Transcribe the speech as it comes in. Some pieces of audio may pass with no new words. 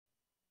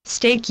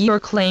Stake your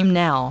claim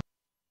now.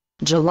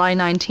 July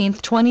 19,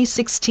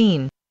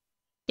 2016.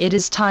 It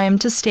is time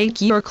to stake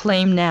your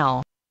claim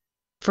now.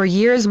 For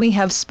years we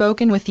have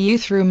spoken with you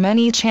through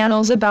many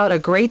channels about a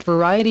great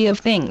variety of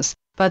things,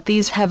 but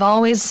these have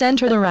always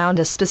centered around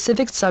a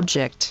specific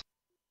subject.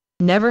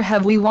 Never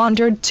have we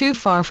wandered too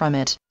far from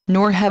it,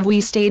 nor have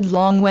we stayed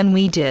long when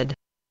we did.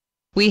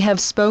 We have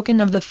spoken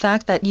of the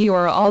fact that you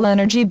are all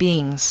energy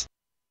beings.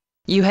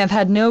 You have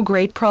had no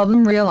great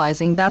problem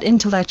realizing that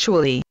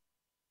intellectually.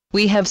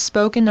 We have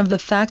spoken of the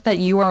fact that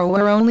you are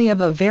aware only of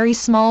a very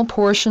small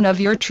portion of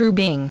your true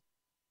being.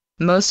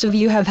 Most of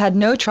you have had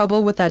no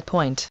trouble with that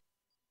point.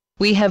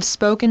 We have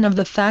spoken of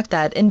the fact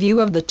that in view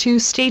of the two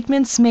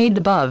statements made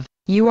above,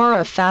 you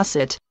are a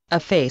facet, a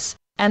face,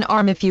 an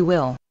arm if you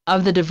will,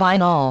 of the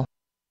divine all.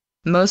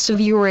 Most of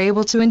you are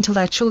able to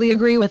intellectually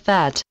agree with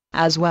that,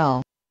 as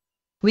well.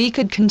 We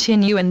could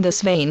continue in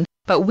this vein,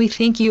 but we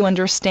think you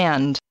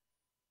understand.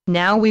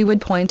 Now we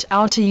would point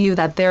out to you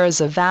that there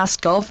is a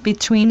vast gulf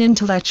between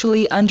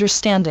intellectually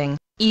understanding,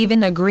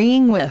 even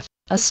agreeing with,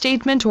 a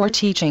statement or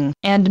teaching,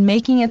 and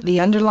making it the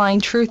underlying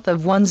truth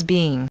of one's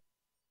being.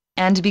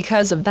 And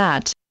because of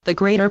that, the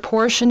greater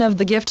portion of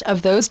the gift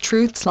of those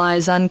truths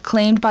lies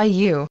unclaimed by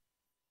you.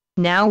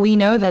 Now we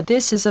know that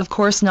this is of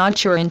course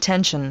not your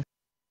intention.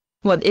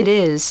 What it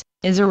is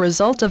a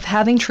result of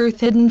having truth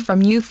hidden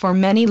from you for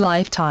many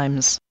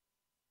lifetimes.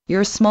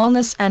 Your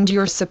smallness and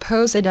your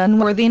supposed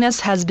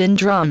unworthiness has been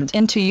drummed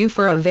into you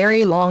for a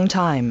very long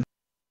time.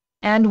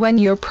 And when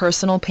your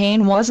personal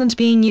pain wasn't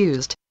being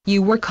used,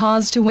 you were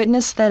caused to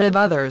witness that of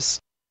others.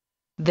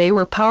 They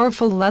were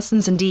powerful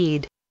lessons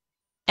indeed.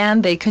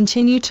 And they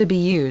continue to be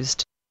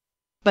used.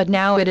 But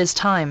now it is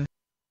time.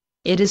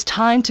 It is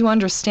time to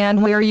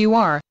understand where you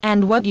are,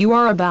 and what you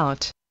are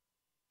about.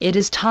 It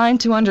is time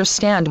to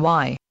understand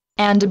why,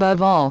 and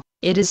above all,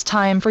 it is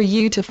time for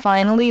you to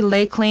finally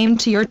lay claim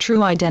to your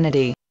true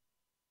identity.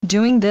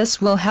 Doing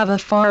this will have a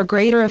far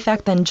greater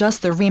effect than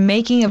just the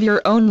remaking of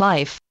your own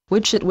life,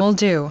 which it will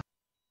do.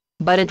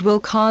 But it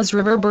will cause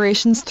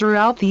reverberations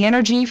throughout the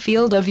energy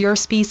field of your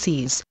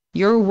species,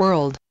 your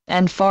world,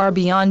 and far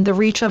beyond the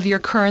reach of your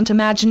current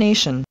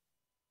imagination.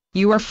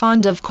 You are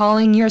fond of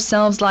calling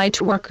yourselves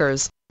light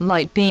workers,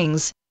 light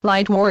beings,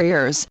 light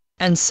warriors,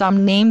 and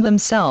some name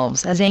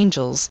themselves as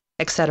angels,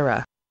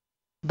 etc.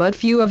 But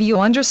few of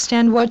you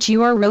understand what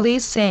you are really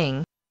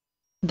saying.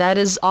 That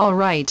is all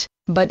right,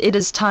 but it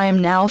is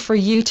time now for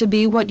you to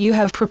be what you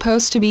have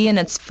proposed to be in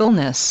its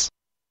fullness.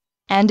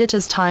 And it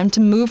is time to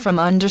move from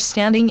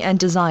understanding and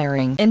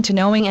desiring into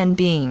knowing and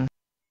being.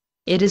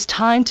 It is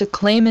time to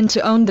claim and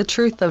to own the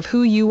truth of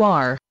who you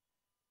are.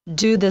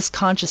 Do this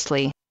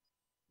consciously.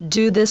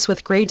 Do this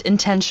with great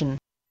intention.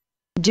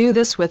 Do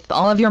this with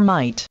all of your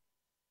might.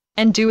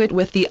 And do it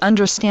with the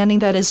understanding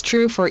that is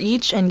true for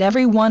each and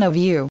every one of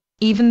you,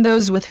 even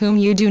those with whom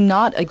you do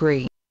not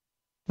agree.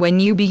 When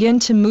you begin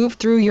to move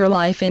through your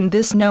life in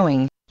this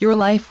knowing, your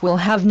life will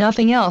have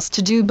nothing else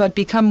to do but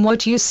become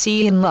what you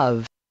see and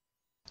love.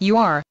 You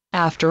are,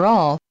 after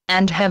all,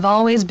 and have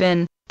always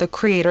been, the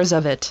creators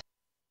of it.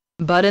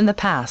 But in the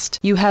past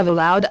you have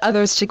allowed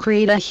others to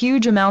create a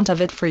huge amount of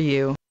it for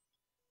you.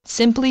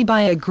 Simply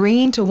by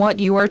agreeing to what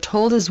you are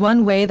told is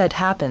one way that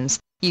happens,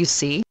 you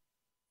see.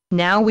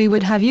 Now we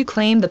would have you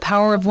claim the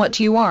power of what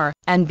you are,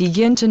 and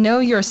begin to know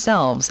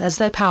yourselves as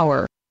that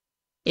power.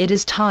 It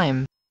is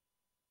time.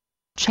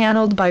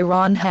 Channeled by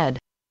Ron Head.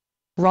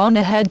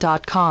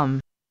 RonAhead.com